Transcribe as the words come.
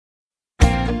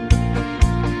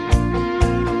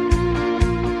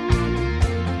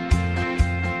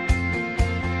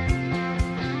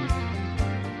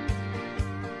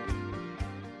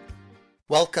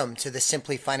Welcome to the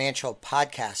Simply Financial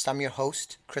podcast. I'm your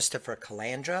host, Christopher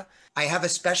Calandra. I have a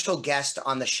special guest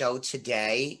on the show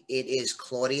today. It is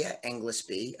Claudia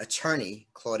Englisby, attorney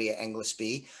Claudia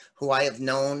Englisby, who I have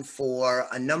known for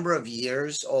a number of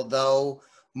years, although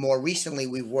more recently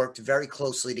we've worked very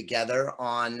closely together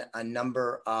on a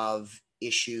number of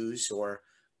issues or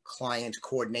client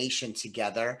coordination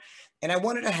together. And I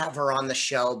wanted to have her on the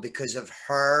show because of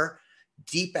her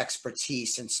deep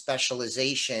expertise and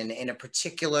specialization in a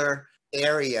particular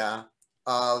area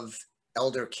of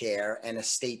elder care and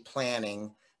estate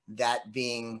planning, that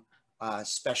being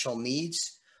special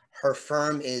needs. Her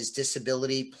firm is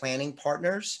Disability Planning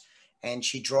Partners, and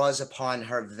she draws upon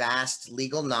her vast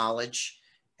legal knowledge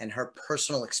and her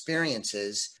personal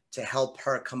experiences to help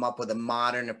her come up with a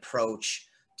modern approach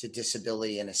to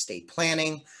disability and estate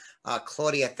planning.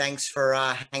 Claudia, thanks for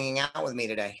hanging out with me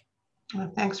today. Well,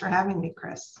 thanks for having me,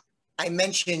 Chris. I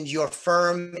mentioned your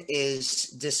firm is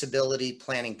Disability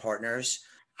Planning Partners.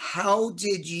 How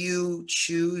did you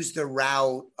choose the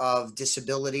route of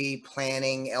disability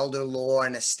planning, elder law,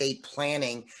 and estate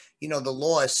planning? You know, the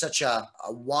law is such a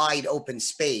wide open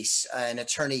space. An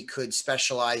attorney could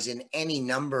specialize in any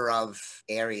number of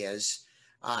areas.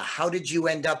 How did you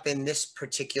end up in this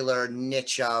particular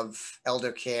niche of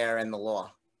elder care and the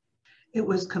law? It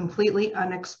was completely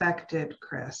unexpected,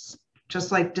 Chris. Just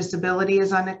like disability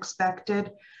is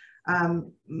unexpected,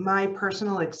 my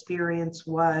personal experience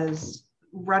was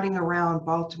running around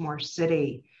Baltimore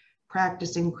City,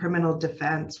 practicing criminal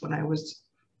defense when I was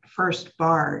first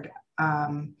barred.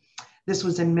 This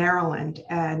was in Maryland,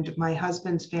 and my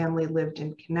husband's family lived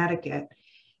in Connecticut.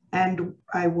 And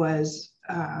I was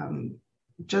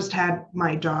just had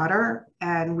my daughter,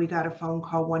 and we got a phone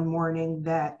call one morning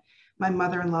that my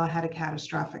mother-in-law had a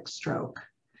catastrophic stroke.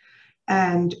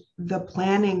 And the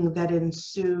planning that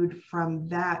ensued from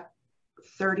that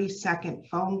 30-second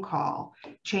phone call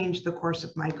changed the course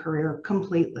of my career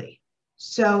completely.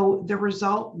 So the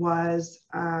result was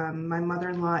my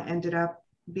mother-in-law ended up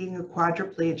being a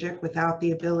quadriplegic without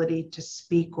the ability to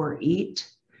speak or eat.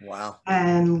 Wow.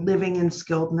 And living in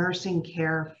skilled nursing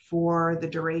care for the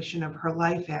duration of her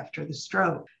life after the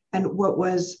stroke. And what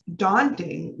was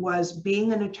daunting was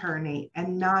being an attorney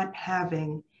and not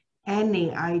having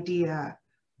any idea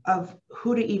of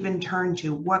who to even turn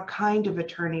to, what kind of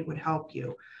attorney would help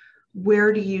you,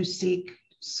 where do you seek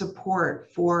support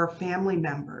for family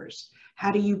members,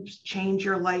 how do you change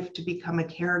your life to become a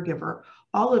caregiver.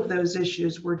 All of those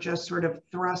issues were just sort of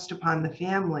thrust upon the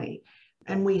family,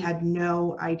 and we had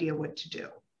no idea what to do.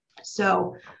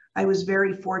 So I was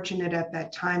very fortunate at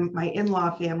that time. My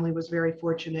in-law family was very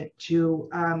fortunate to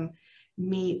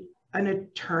meet an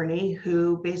attorney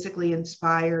who basically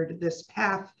inspired this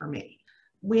path for me.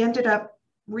 We ended up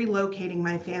relocating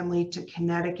my family to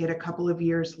Connecticut a couple of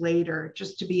years later,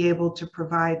 just to be able to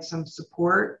provide some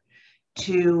support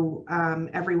to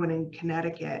everyone in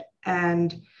Connecticut.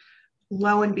 And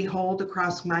lo and behold,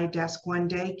 across my desk one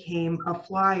day came a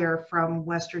flyer from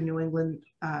Western New England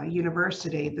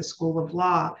University, the School of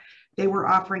Law. They were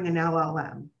offering an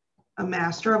LLM, a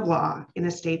Master of Law in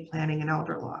Estate Planning and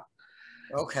Elder Law.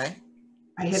 Okay.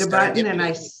 I hit a button and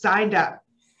I signed up.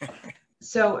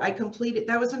 So I completed,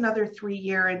 that was another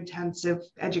 3-year intensive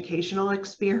educational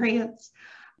experience.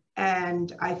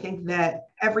 And I think that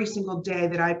every single day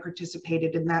that I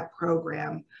participated in that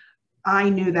program, I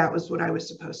knew that was what I was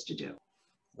supposed to do.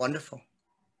 Wonderful.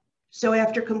 So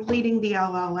after completing the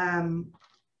LLM,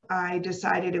 I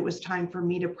decided it was time for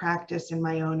me to practice in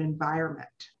my own environment.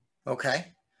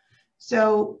 Okay.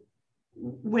 So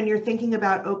when you're thinking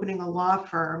about opening a law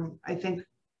firm, I think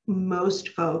most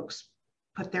folks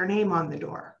put their name on the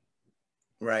door.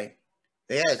 Right.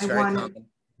 Yeah, it's very common.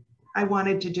 I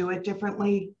wanted to do it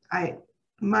differently.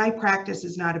 My practice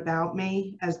is not about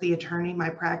me as the attorney. My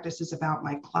practice is about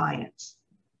my clients.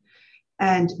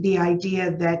 And the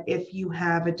idea that if you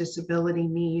have a disability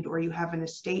need or you have an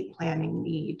estate planning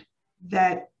need,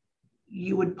 that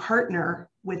you would partner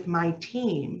with my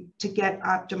team to get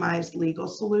optimized legal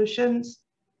solutions.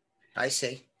 I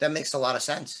see. That makes a lot of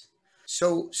sense.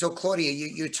 So Claudia,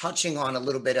 you're touching on a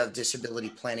little bit of Disability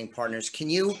Planning Partners. Can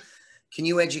you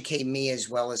educate me as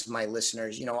well as my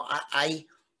listeners? You know,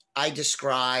 I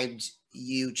described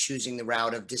you choosing the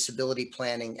route of disability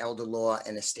planning, elder law,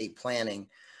 and estate planning,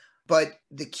 but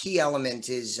the key element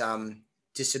is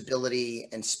disability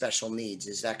and special needs.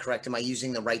 Is that correct? Am I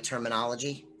using the right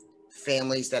terminology?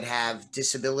 Families that have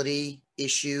disability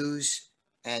issues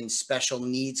and special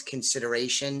needs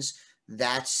considerations,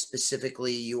 that's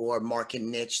specifically your market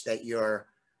niche that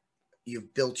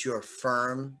you've built your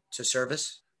firm to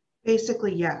service?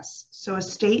 Basically, yes. So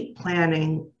estate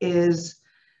planning is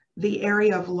the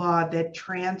area of law that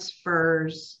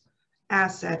transfers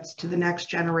assets to the next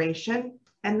generation.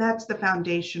 And that's the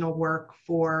foundational work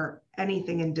for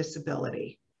anything in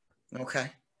disability. Okay.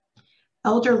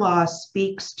 Elder law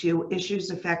speaks to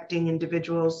issues affecting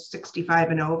individuals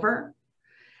 65 and over.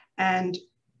 And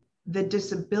the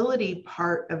disability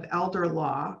part of elder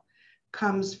law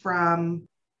comes from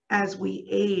as we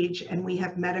age and we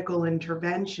have medical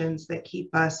interventions that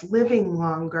keep us living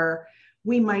longer,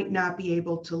 we might not be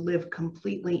able to live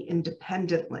completely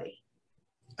independently.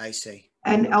 I see.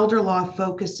 And elder law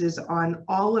focuses on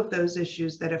all of those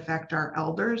issues that affect our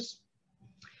elders.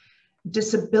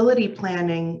 Disability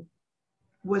planning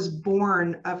was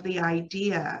born of the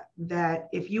idea that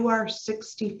if you are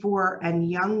 64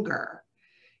 and younger,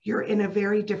 you're in a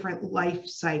very different life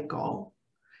cycle.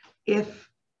 If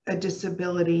a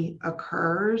disability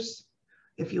occurs,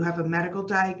 if you have a medical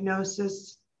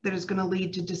diagnosis that is going to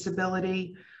lead to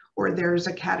disability, or there's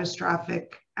a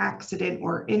catastrophic accident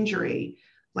or injury,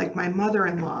 like my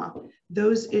mother-in-law,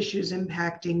 those issues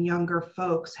impacting younger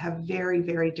folks have very,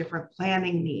 very different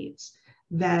planning needs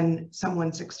than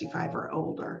someone 65 or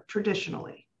older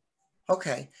traditionally.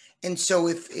 Okay. And so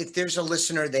if there's a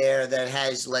listener there that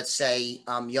has, let's say,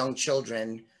 young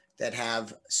children that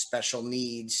have special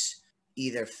needs,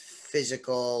 either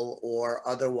physical or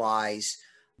otherwise,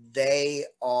 they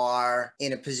are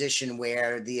in a position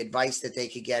where the advice that they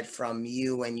could get from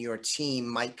you and your team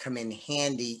might come in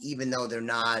handy, even though they're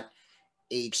not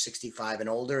age 65 and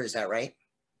older. Is that right?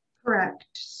 Correct.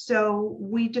 So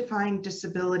we define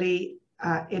disability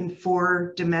in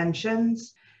 4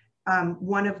 dimensions.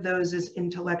 One of those is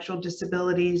intellectual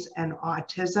disabilities and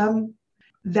autism.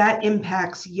 That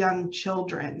impacts young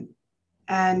children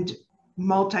and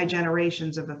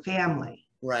multi-generations of a family.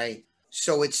 Right.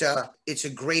 So it's a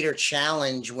greater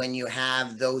challenge when you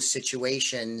have those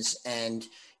situations, and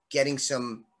getting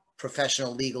some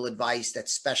professional legal advice that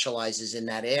specializes in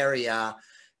that area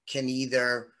can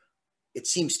either, it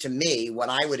seems to me, what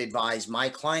I would advise my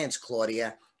clients,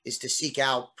 Claudia, is to seek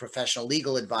out professional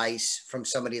legal advice from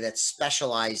somebody that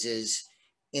specializes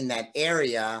in that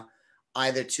area,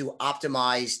 either to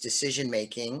optimize decision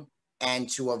making and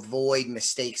to avoid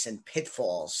mistakes and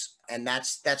pitfalls. And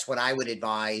that's what I would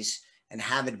advise and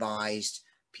have advised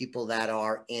people that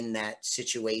are in that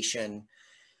situation,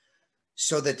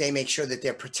 so that they make sure that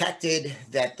they're protected,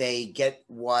 that they get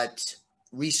what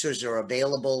resources are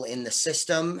available in the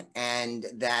system, and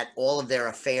that all of their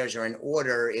affairs are in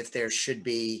order if there should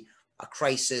be a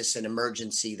crisis, an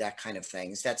emergency, that kind of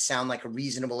thing. Does that sound like a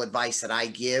reasonable advice that I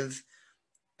give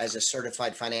as a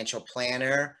certified financial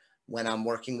planner when I'm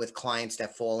working with clients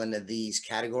that fall into these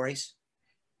categories?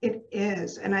 It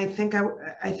is. And I think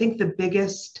the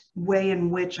biggest way in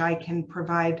which I can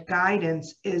provide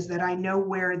guidance is that I know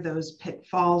where those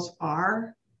pitfalls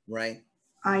are. Right.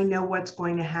 I know what's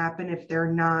going to happen if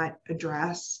they're not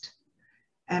addressed.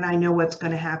 And I know what's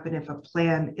going to happen if a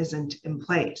plan isn't in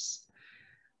place.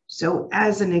 So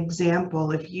as an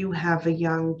example, if you have a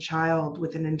young child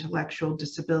with an intellectual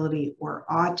disability or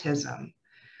autism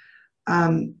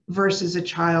versus a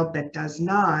child that does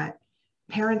not,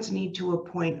 parents need to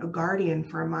appoint a guardian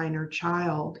for a minor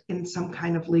child in some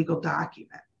kind of legal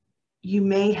document. You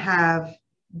would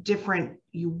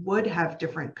have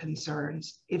different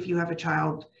concerns if you have a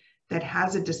child that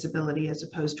has a disability as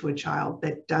opposed to a child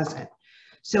that doesn't.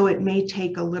 So it may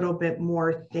take a little bit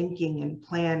more thinking and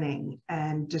planning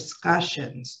and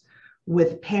discussions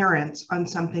with parents on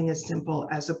something as simple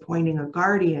as appointing a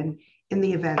guardian in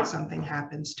the event something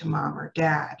happens to mom or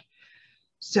dad.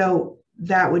 So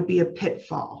that would be a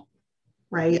pitfall,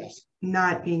 right? Yes.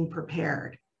 Not being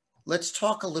prepared. Let's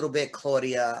talk a little bit,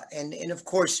 Claudia. And of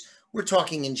course, we're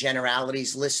talking in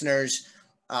generalities, listeners.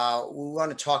 We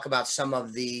want to talk about some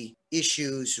of the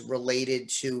issues related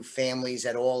to families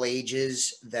at all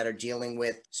ages that are dealing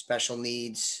with special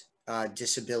needs,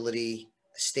 disability,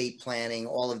 estate planning,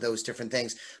 all of those different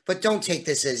things. But don't take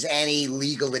this as any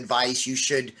legal advice. You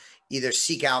should either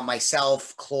seek out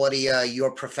myself, Claudia,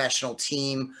 your professional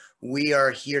team. We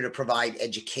are here to provide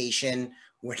education.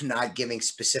 We're not giving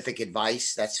specific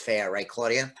advice. That's fair, right,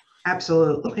 Claudia?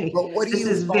 Absolutely. But what do This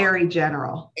is very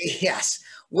general. Yes.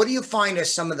 What do you find are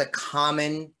some of the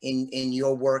common in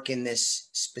your work in this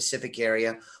specific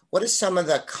area? What are some of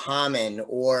the common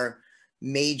or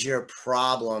major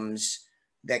problems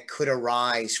that could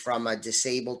arise from a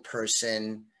disabled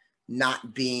person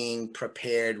not being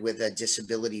prepared with a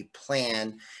disability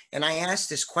plan? And I ask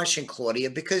this question, Claudia,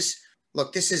 because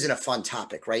look, this isn't a fun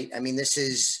topic, right? I mean, this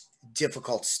is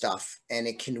difficult stuff, and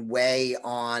it can weigh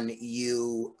on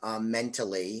you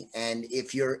mentally. And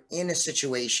if you're in a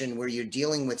situation where you're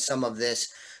dealing with some of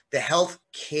this, the health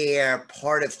care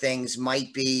part of things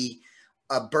might be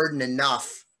a burden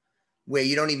enough where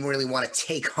you don't even really want to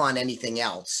take on anything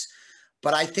else.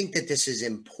 But I think that this is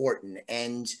important.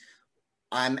 And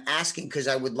I'm asking because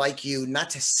I would like you not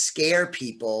to scare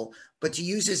people, but to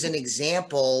use as an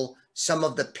example some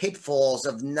of the pitfalls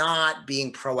of not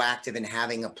being proactive and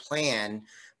having a plan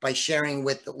by sharing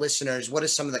with the listeners what are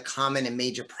some of the common and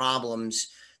major problems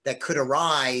that could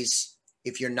arise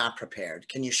if you're not prepared.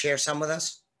 Can you share some with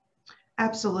us?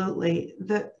 Absolutely.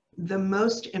 The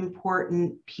most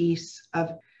important piece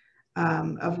of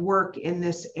work in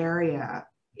this area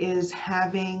is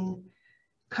having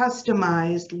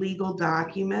customized legal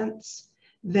documents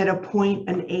that appoint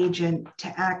an agent to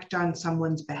act on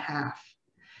someone's behalf.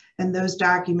 And those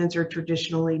documents are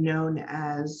traditionally known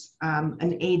as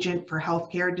an agent for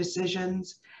healthcare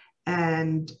decisions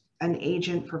and an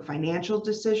agent for financial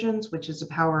decisions, which is a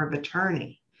power of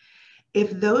attorney.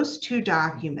 If those two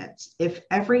documents, if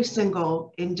every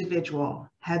single individual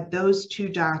had those two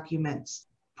documents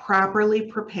properly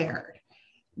prepared,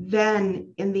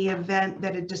 then in the event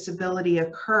that a disability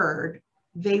occurred,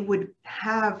 they would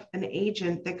have an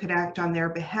agent that could act on their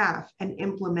behalf and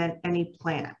implement any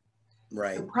plan.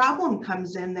 Right. The problem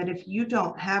comes in that if you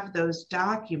don't have those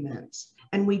documents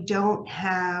and we don't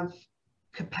have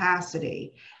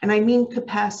capacity, and I mean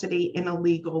capacity in a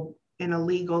legal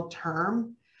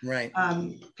term, right,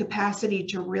 capacity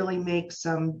to really make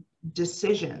some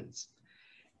decisions,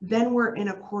 then we're in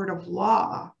a court of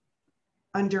law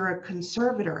under a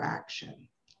conservator action,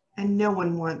 and no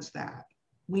one wants that.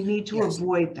 We need to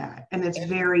avoid that, and it's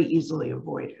very easily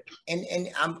avoided. And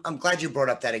I'm glad you brought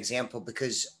up that example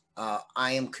because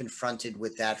I am confronted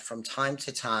with that from time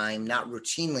to time, not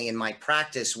routinely in my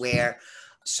practice, where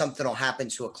something will happen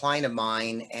to a client of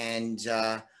mine, and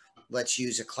let's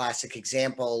use a classic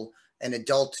example. An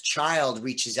adult child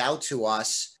reaches out to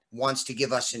us, wants to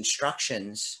give us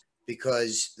instructions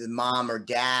because the mom or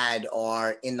dad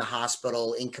are in the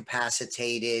hospital,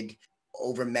 incapacitated,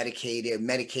 over medicated,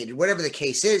 whatever the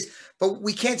case is, but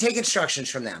we can't take instructions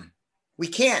from them. We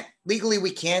can't. Legally,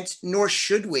 we can't, nor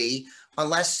should we,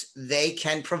 unless they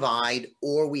can provide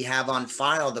or we have on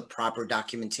file the proper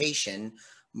documentation,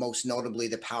 most notably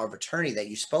the power of attorney that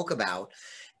you spoke about.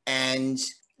 And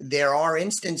there are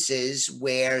instances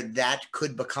where that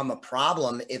could become a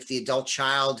problem if the adult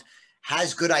child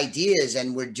has good ideas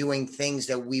and we're doing things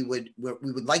that we would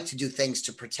like to do things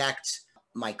to protect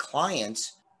my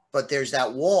clients, but there's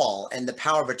that wall, and the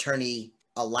power of attorney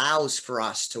allows for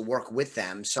us to work with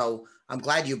them. So I'm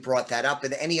glad you brought that up. Are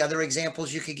there any other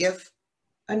examples you could give?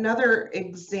 Another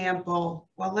example,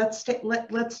 well, let's stay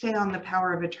on the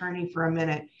power of attorney for a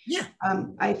minute. Yeah.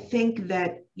 I think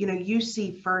that, you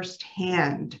see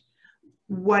firsthand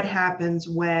what happens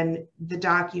when the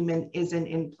document isn't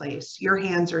in place. Your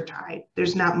hands are tied.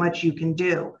 There's not much you can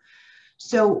do.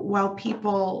 So while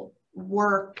people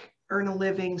work, earn a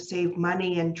living, save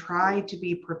money, and try to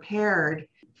be prepared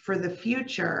for the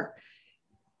future,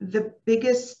 the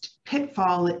biggest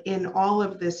pitfall in all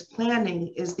of this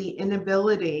planning is the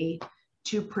inability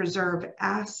to preserve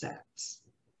assets.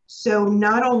 So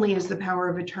not only is the power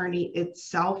of attorney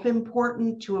itself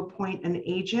important to appoint an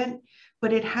agent,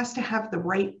 but it has to have the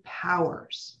right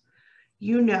powers.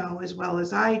 You know as well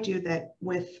as I do that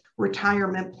with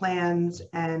retirement plans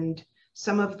and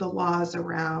some of the laws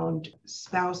around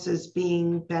spouses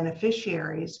being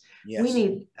beneficiaries,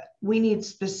 Yes. we need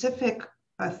specific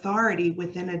authority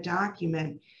within a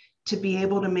document to be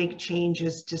able to make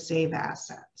changes to save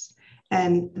assets.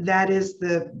 And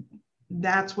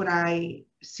that's what I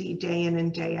see day in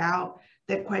and day out,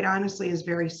 that quite honestly is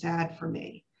very sad for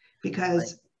me,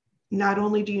 because not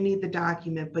only do you need the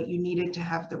document, but you need it to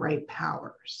have the right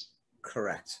powers.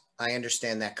 Correct. I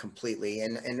understand that completely.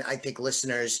 And I think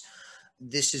listeners,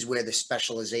 this is where the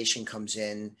specialization comes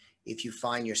in. If you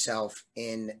find yourself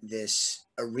in this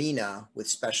arena with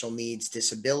special needs,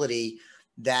 disability,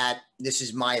 that this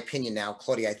is my opinion now,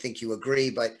 Claudia, I think you agree,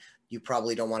 but you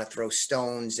probably don't want to throw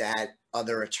stones at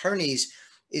other attorneys,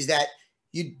 is that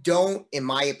you don't, in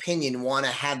my opinion, want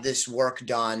to have this work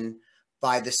done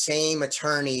by the same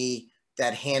attorney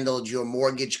that handled your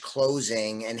mortgage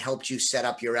closing and helped you set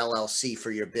up your LLC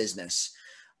for your business.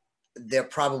 They're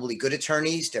probably good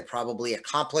attorneys. They're probably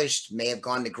accomplished, may have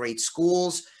gone to great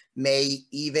schools, may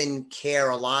even care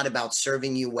a lot about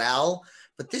serving you well.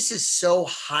 But this is so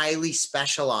highly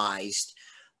specialized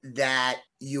that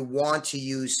you want to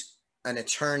use an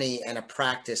attorney and a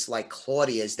practice like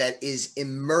Claudia's that is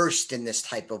immersed in this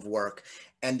type of work.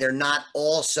 And they're not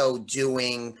also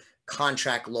doing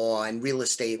contract law and real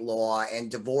estate law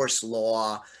and divorce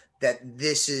law, that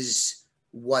this is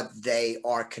what they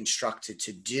are constructed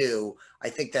to do. I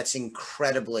think that's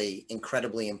incredibly,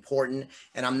 incredibly important.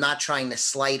 And I'm not trying to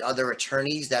slight other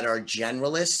attorneys that are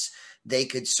generalists. They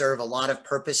could serve a lot of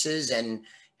purposes and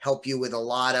help you with a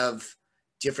lot of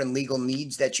different legal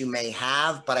needs that you may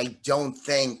have, but I don't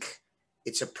think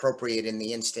it's appropriate in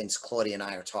the instance Claudia and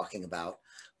I are talking about.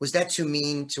 Was that too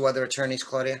mean to other attorneys,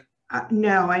 Claudia?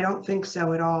 No, I don't think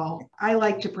so at all. I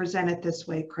like to present it this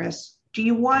way, Chris. Do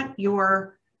you want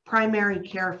your primary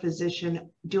care physician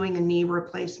doing a knee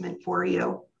replacement for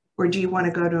you, or do you want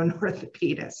to go to an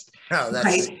orthopedist? No,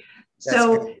 right?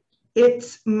 So good.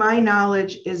 It's, my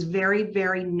knowledge is very,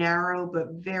 very narrow,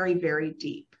 but very, very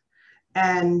deep.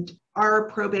 And our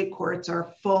probate courts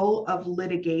are full of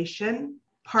litigation,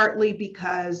 partly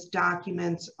because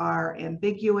documents are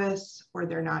ambiguous or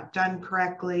they're not done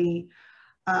correctly.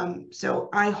 So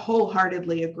I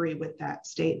wholeheartedly agree with that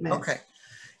statement. Okay.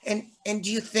 And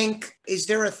do you think, is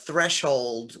there a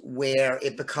threshold where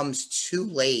it becomes too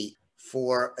late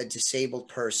for a disabled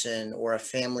person or a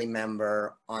family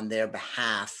member on their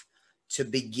behalf to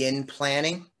begin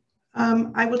planning?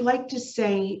 I would like to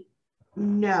say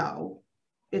no,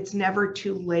 it's never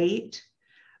too late,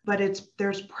 but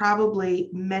there's probably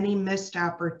many missed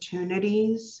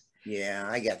opportunities. Yeah,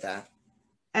 I get that.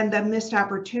 And the missed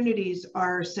opportunities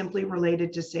are simply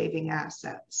related to saving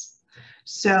assets.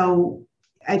 So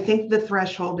I think the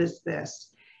threshold is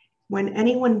this: when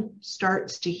anyone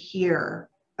starts to hear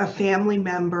a family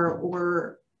member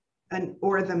or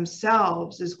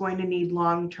themselves is going to need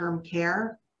long-term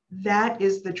care, that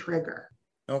is the trigger.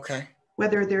 Okay.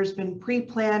 Whether there's been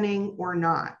pre-planning or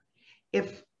not.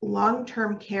 If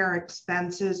long-term care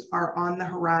expenses are on the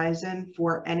horizon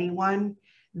for anyone,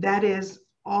 that is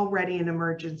already an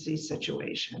emergency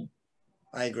situation.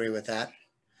 I agree with that.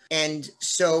 And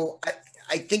so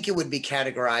I think it would be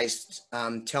categorized,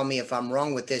 tell me if I'm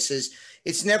wrong with this, is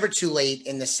it's never too late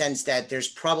in the sense that there's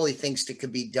probably things that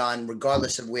could be done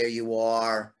regardless of where you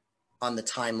are on the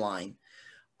timeline.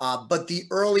 But the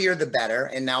earlier, the better.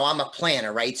 And now I'm a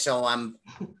planner, right? So I'm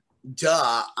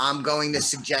going to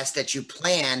suggest that you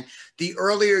plan. The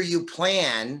earlier you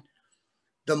plan,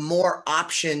 the more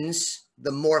options,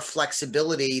 the more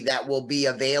flexibility that will be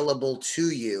available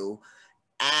to you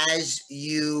as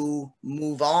you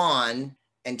move on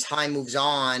and time moves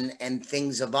on and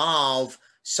things evolve.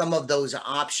 Some of those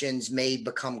options may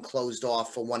become closed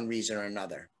off for one reason or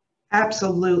another.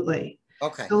 Absolutely.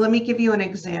 Okay. So let me give you an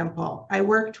example. I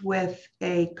worked with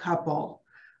a couple,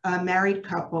 a married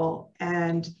couple,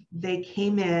 and they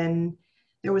came in.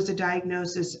 There was a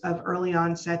diagnosis of early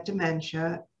onset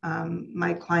dementia.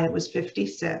 My client was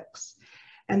 56,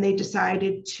 and they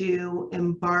decided to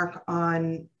embark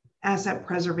on asset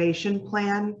preservation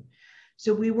plan.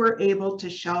 So we were able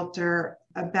to shelter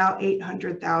about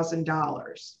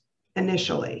 $800,000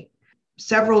 initially.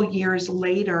 Several years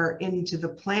later into the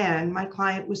plan, my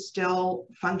client was still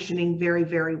functioning very,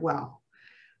 very well.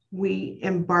 We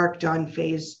embarked on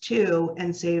phase 2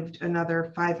 and saved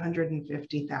another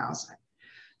 $550,000.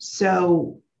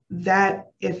 So that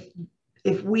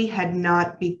if we had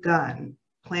not begun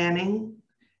planning,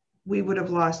 we would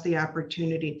have lost the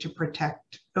opportunity to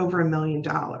protect over $1 million.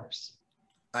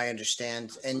 I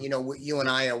understand. And, you and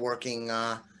I are working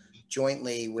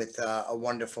jointly with a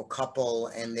wonderful couple,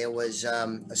 and there was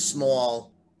a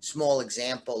small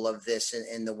example of this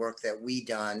in the work that we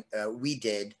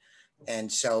did.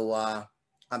 And so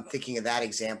I'm thinking of that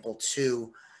example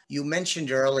too. You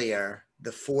mentioned earlier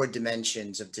the 4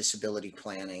 dimensions of disability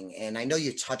planning, and I know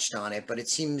you touched on it, but it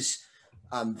seems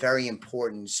very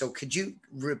important. So could you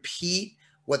repeat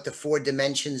what the 4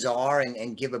 dimensions are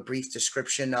and give a brief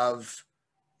description of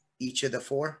each of the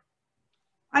 4?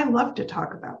 I love to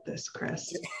talk about this,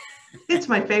 Chris. It's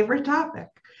my favorite topic.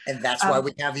 And that's why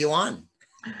we have you on.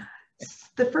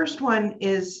 The first one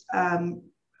is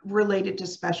related to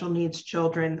special needs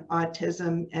children,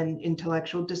 autism, and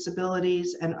intellectual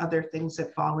disabilities, and other things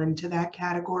that fall into that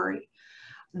category.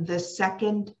 The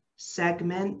second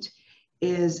segment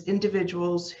is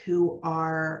individuals who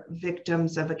are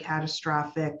victims of a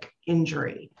catastrophic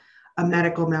injury, a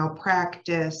medical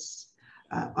malpractice,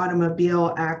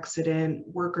 automobile accident,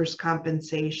 workers'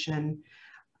 compensation.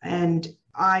 And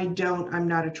I'm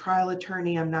not a trial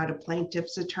attorney, I'm not a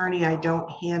plaintiff's attorney, I don't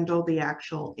handle the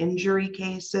actual injury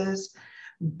cases,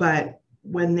 but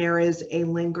when there is a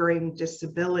lingering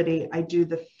disability, I do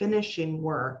the finishing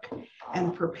work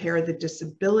and prepare the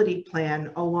disability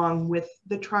plan along with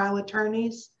the trial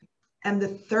attorneys. And the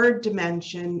third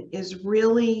dimension is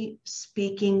really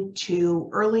speaking to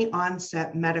early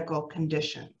onset medical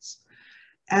conditions,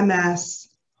 MS,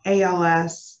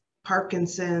 ALS,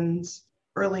 Parkinson's,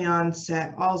 early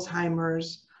onset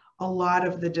Alzheimer's, a lot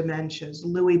of the dementias,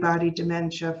 Lewy body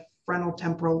dementia, frontal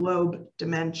temporal lobe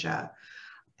dementia.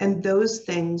 And those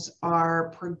things are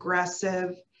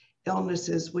progressive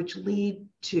illnesses which lead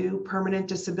to permanent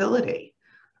disability.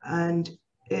 And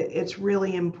it's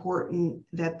really important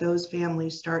that those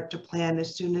families start to plan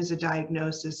as soon as a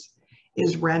diagnosis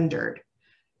is rendered.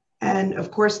 And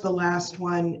of course, the last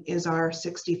one is our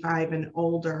 65 and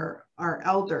older, our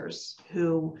elders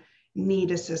who need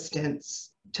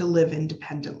assistance to live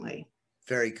independently.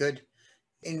 Very good.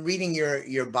 In reading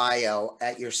your bio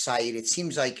at your site, it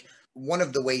seems like one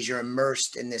of the ways you're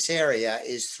immersed in this area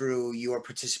is through your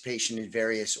participation in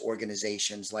various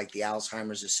organizations like the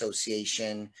Alzheimer's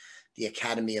Association, the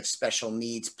Academy of Special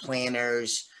Needs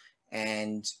Planners,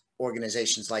 and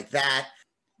organizations like that.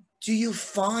 Do you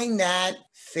find that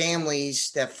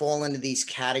families that fall into these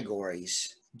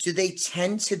categories, do they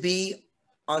tend to be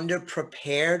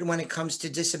underprepared when it comes to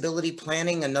disability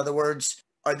planning? In other words,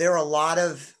 are there a lot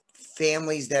of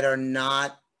families that are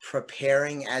not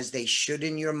preparing as they should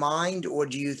in your mind? Or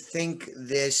do you think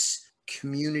this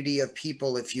community of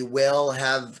people, if you will,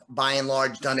 have by and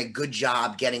large done a good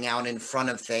job getting out in front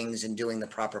of things and doing the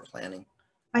proper planning?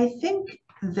 I think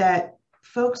that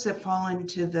folks that fall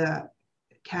into the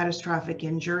catastrophic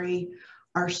injury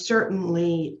are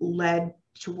certainly led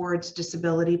towards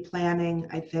disability planning.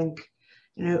 I think,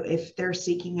 if they're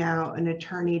seeking out an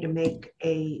attorney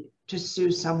to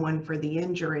sue someone for the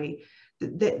injury,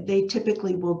 they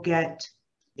typically will get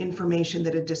information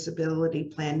that a disability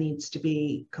plan needs to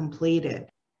be completed.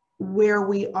 Where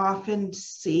we often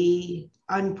see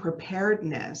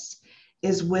unpreparedness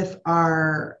is with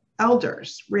our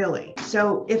elders, really.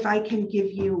 So if I can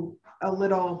give you a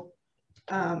little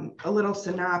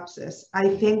synopsis,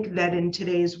 I think that in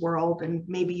today's world, and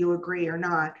maybe you agree or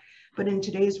not, but in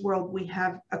today's world, we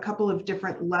have a couple of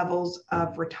different levels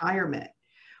of retirement.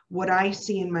 What I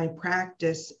see in my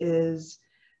practice is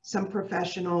some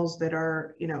professionals that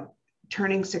are,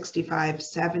 turning 65,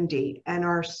 70 and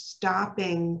are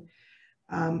stopping,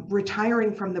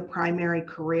 retiring from the primary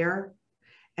career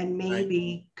and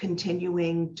maybe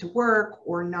continuing to work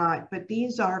or not. But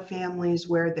these are families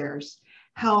where there's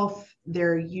health,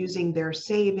 they're using their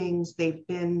savings, they've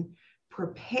been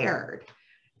prepared.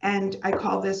 And I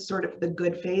call this sort of the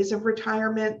good phase of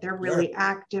retirement. They're really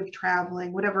active,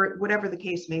 traveling, whatever the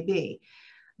case may be.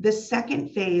 The second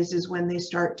phase is when they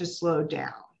start to slow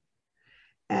down.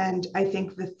 And I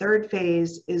think the third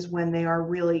phase is when they are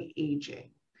really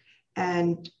aging.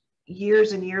 And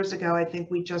years and years ago, I think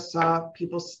we just saw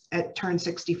people turn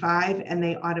 65 and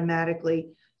they automatically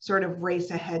sort of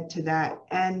race ahead to that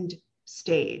end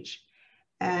stage.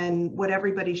 And what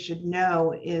everybody should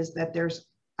know is that there's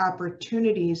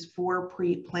opportunities for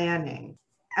pre-planning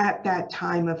at that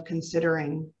time of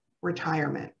considering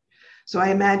retirement. So I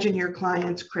imagine your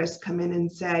clients, Chris, come in and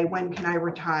say, when can I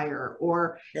retire?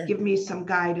 Or give me some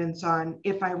guidance on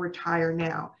if I retire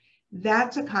now.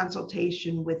 That's a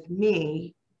consultation with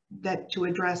me to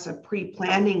address a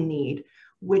pre-planning need,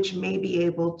 which may be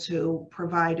able to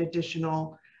provide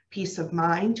additional peace of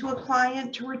mind to a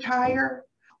client to retire,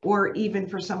 or even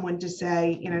for someone to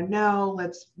say, no,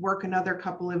 let's work another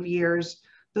couple of years.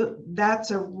 That's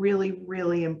a really,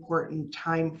 really important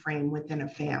time frame within a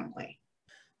family.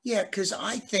 Yeah, because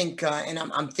I think, and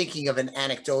I'm thinking of an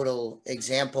anecdotal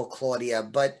example, Claudia,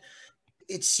 but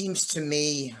it seems to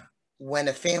me when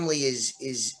a family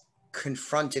is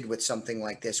confronted with something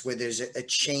like this, where there's a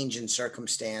change in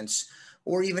circumstance,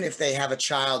 or even if they have a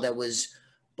child that was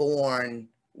born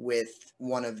with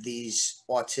one of these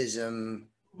autism,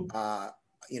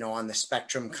 on the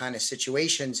spectrum kind of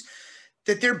situations,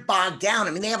 that they're bogged down.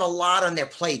 I mean, they have a lot on their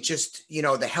plate, just, the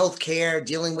healthcare,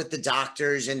 dealing with the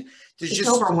doctors, and there's just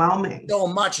overwhelming. So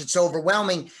much. It's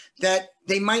overwhelming that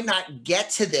they might not get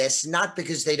to this, not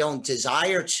because they don't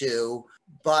desire to,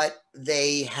 but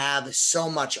they have so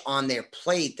much on their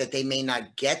plate that they may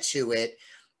not get to it.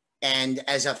 And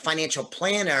as a financial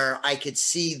planner, I could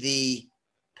see the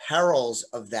perils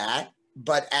of that.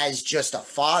 But as just a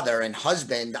father and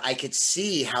husband, I could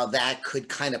see how that could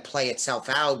kind of play itself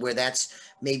out, where that's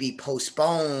maybe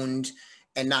postponed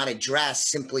and not addressed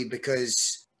simply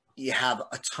because you have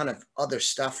a ton of other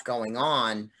stuff going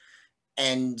on.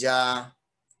 And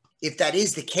if that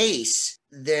is the case,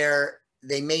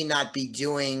 they may not be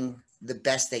doing the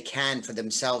best they can for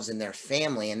themselves and their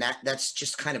family. And that's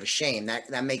just kind of a shame.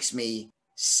 That makes me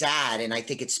sad. And I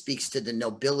think it speaks to the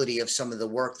nobility of some of the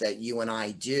work that you and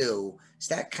I do. Does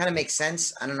that kind of make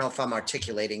sense? I don't know if I'm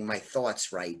articulating my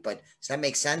thoughts right, but does that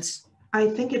make sense? I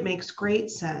think it makes great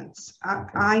sense.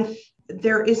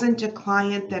 there isn't a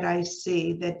client that I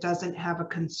see that doesn't have a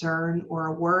concern or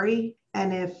a worry.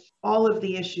 And if all of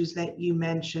the issues that you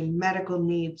mentioned, medical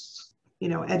needs,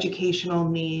 educational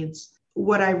needs,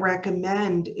 what I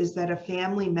recommend is that a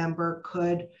family member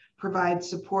could provide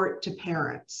support to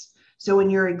parents. So in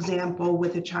your example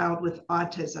with a child with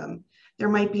autism, there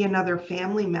might be another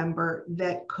family member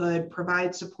that could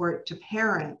provide support to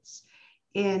parents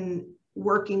in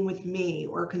working with me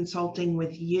or consulting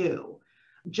with you,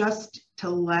 just to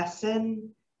lessen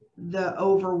the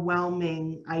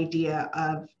overwhelming idea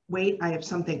of, wait, I have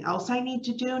something else I need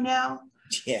to do now.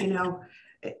 Yeah.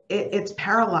 It's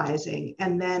paralyzing.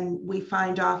 And then we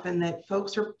find often that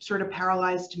folks are sort of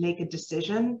paralyzed to make a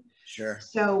decision. Sure.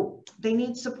 So they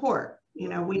need support.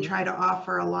 We try to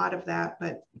offer a lot of that,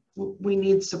 but we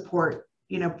need support.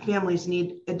 Families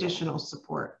need additional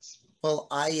supports. Well,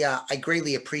 I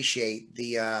greatly appreciate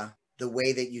the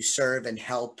way that you serve and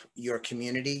help your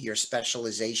community, your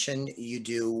specialization. You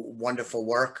do wonderful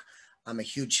work. I'm a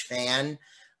huge fan.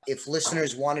 If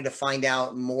listeners wanted to find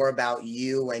out more about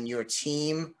you and your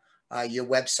team, your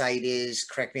website is,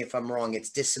 correct me if I'm wrong,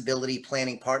 it's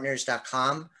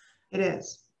disabilityplanningpartners.com. It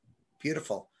is.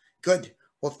 Beautiful. Good.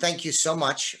 Well, thank you so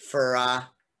much for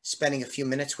spending a few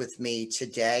minutes with me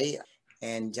today.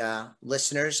 And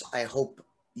listeners, I hope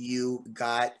you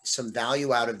got some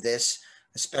value out of this,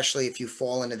 especially if you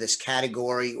fall into this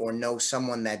category or know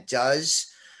someone that does.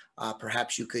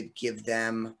 Perhaps you could give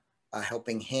them a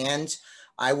helping hand.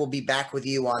 I will be back with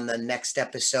you on the next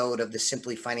episode of the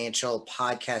Simply Financial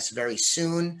podcast very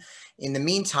soon. In the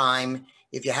meantime,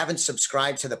 if you haven't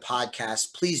subscribed to the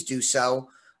podcast, please do so.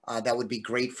 That would be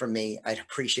great for me. I'd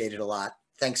appreciate it a lot.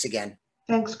 Thanks again.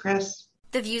 Thanks, Chris.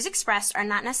 The views expressed are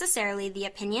not necessarily the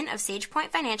opinion of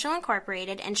SagePoint Financial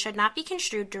Incorporated and should not be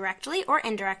construed directly or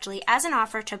indirectly as an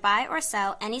offer to buy or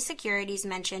sell any securities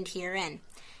mentioned herein.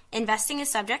 Investing is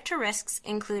subject to risks,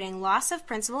 including loss of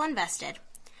principal invested.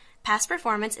 Past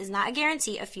performance is not a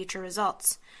guarantee of future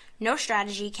results. No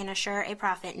strategy can assure a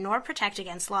profit nor protect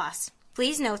against loss.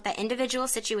 Please note that individual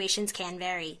situations can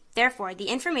vary. Therefore, the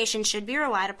information should be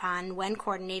relied upon when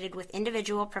coordinated with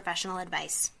individual professional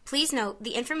advice. Please note,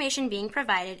 the information being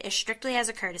provided is strictly as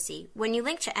a courtesy. When you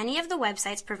link to any of the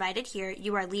websites provided here,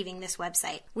 you are leaving this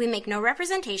website. We make no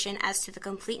representation as to the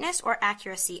completeness or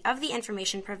accuracy of the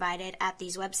information provided at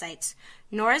these websites,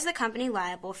 nor is the company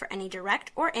liable for any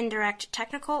direct or indirect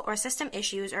technical or system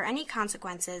issues or any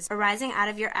consequences arising out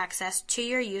of your access to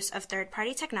your use of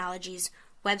third-party technologies,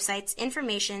 websites,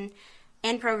 information,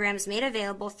 and programs made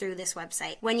available through this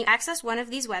website. When you access one of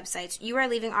these websites, you are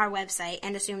leaving our website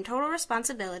and assume total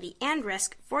responsibility and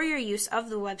risk for your use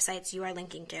of the websites you are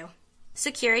linking to.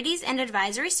 Securities and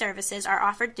advisory services are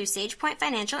offered through SagePoint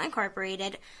Financial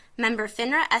Incorporated, member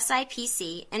FINRA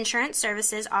SIPC. Insurance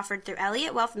services offered through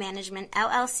Elliott Wealth Management,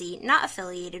 LLC, not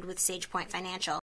affiliated with SagePoint Financial.